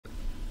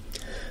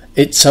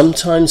It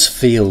sometimes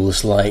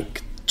feels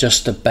like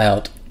just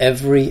about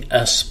every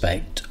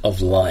aspect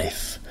of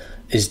life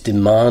is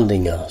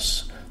demanding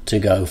us to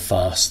go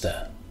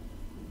faster.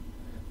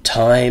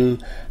 Time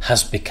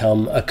has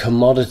become a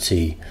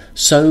commodity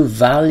so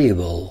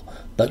valuable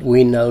that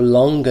we no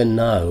longer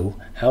know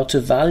how to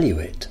value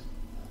it.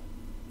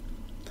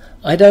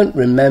 I don't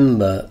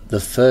remember the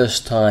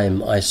first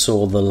time I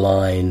saw the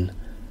line,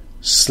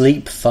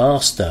 "Sleep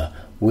faster,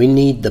 we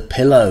need the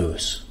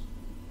pillows."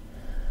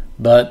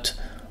 But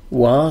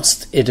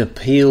whilst it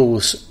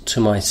appeals to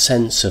my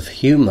sense of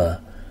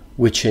humour,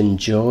 which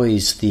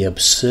enjoys the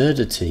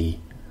absurdity,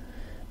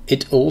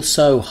 it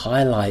also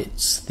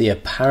highlights the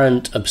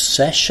apparent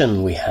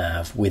obsession we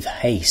have with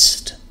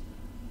haste.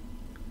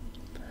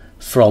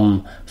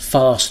 From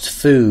fast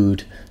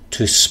food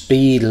to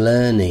speed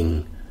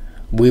learning,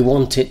 we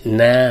want it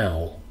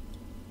now.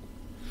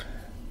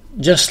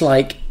 Just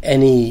like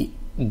any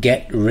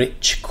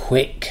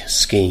get-rich-quick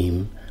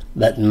scheme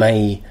that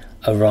may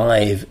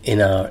arrive in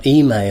our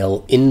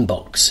email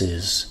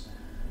inboxes,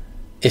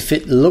 if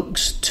it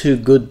looks too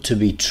good to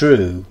be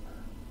true,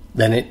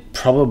 then it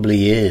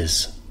probably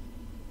is.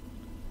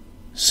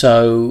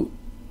 So,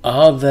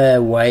 are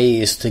there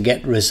ways to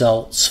get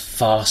results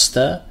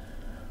faster,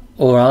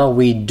 or are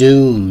we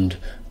doomed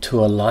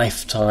to a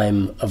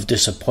lifetime of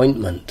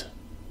disappointment?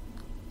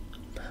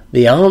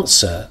 The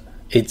answer,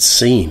 it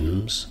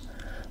seems,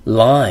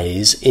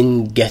 lies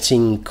in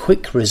getting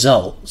quick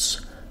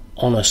results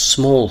on a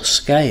small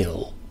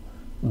scale,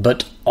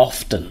 but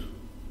often.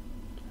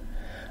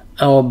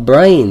 Our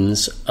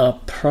brains are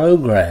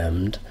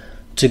programmed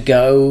to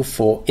go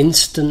for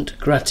instant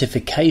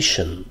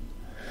gratification,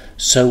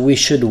 so we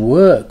should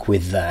work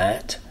with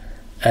that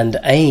and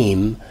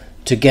aim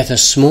to get a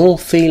small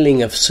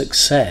feeling of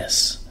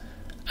success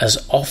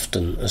as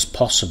often as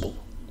possible.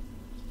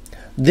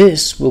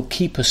 This will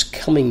keep us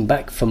coming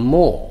back for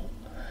more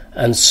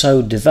and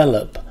so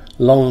develop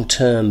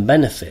long-term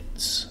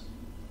benefits.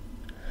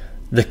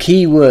 The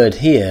key word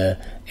here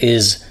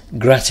is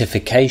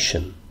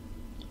gratification.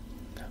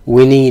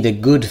 We need a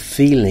good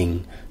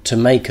feeling to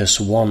make us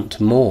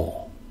want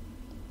more.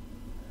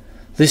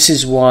 This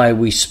is why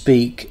we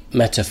speak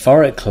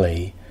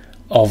metaphorically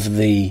of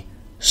the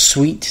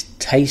sweet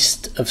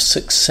taste of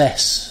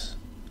success.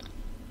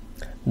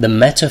 The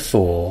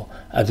metaphor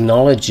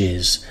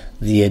acknowledges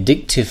the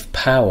addictive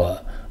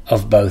power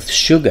of both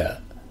sugar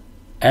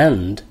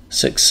and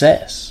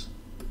success.